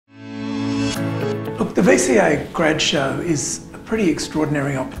The VCA Grad Show is a pretty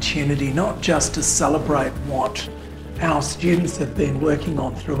extraordinary opportunity, not just to celebrate what our students have been working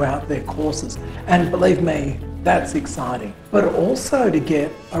on throughout their courses, and believe me, that's exciting, but also to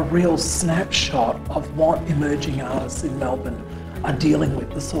get a real snapshot of what emerging artists in Melbourne are dealing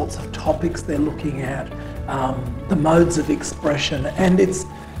with, the sorts of topics they're looking at, the modes of expression. And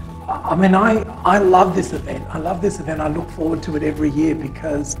I love this event. I look forward to it every year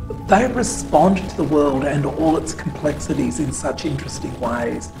because they respond to the world and all its complexities in such interesting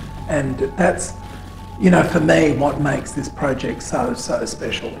ways. And that's, for me, what makes this project so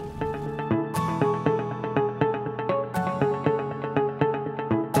special.